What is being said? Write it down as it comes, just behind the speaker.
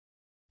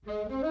Drum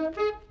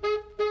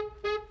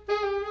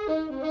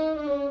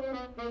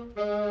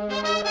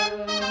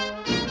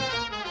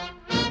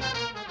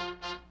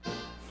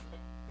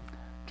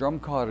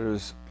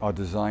carders are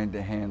designed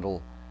to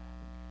handle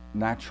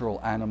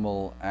natural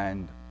animal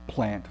and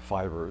plant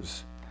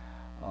fibers.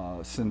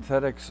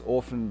 Synthetics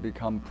often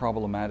become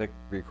problematic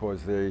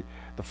because the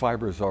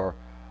fibers are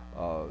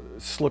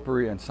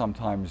slippery and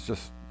sometimes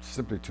just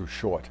simply too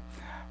short.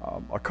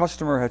 A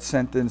customer had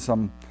sent in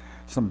some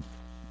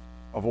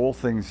of all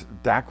things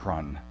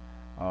Dacron,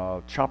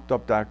 chopped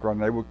up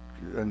Dacron.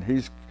 And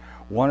he's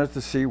wanted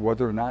to see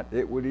whether or not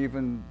it would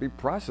even be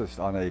processed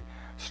on a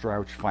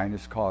Strauch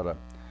Finest carder.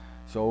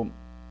 So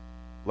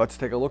let's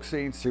take a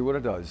look-see and see what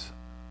it does.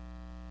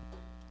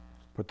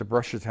 Put the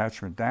brush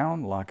attachment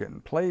down, lock it in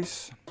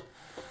place.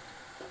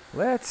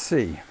 Let's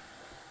see.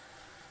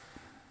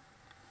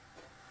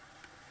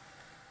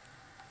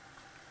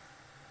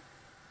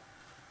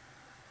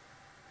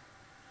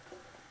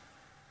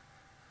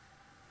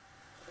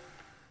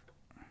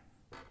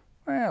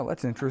 Well,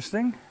 that's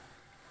interesting.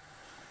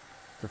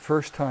 The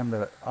first time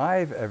that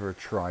I've ever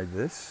tried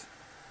this.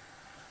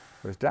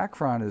 Because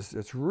Dacron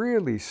it's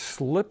really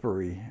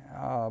slippery,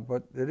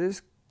 but it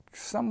is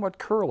somewhat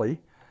curly.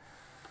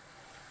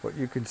 But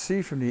you can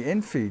see from the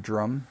infeed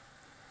drum,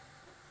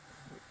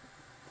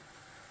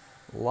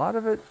 a lot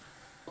of it,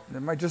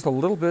 just a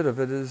little bit of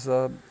it is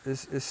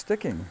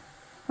sticking.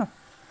 Huh.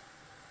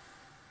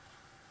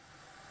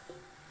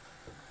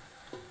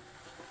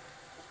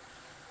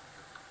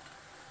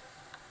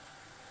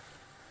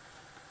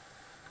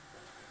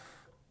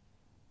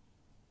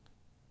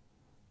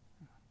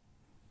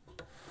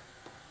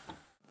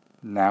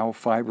 Now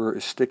fiber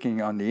is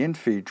sticking on the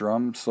infeed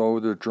drum, so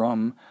the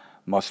drum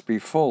must be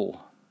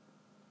full.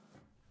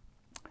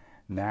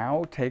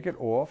 Now take it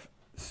off,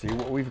 see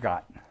what we've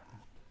got.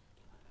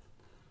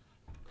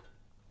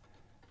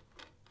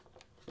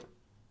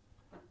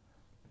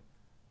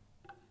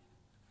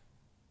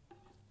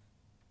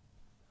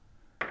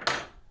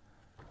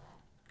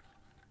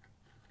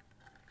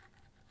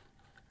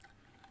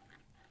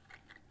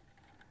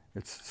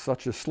 It's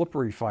such a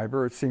slippery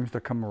fiber, it seems to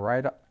come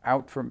right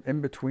out from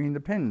in between the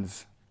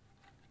pins.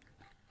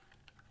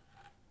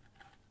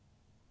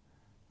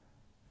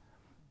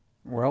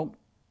 Well,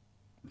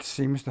 it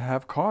seems to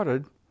have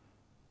carded.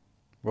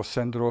 We'll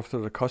send it off to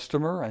the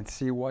customer and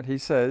see what he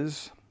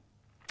says.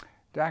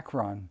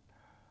 Dacron,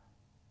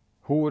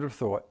 who would have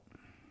thought?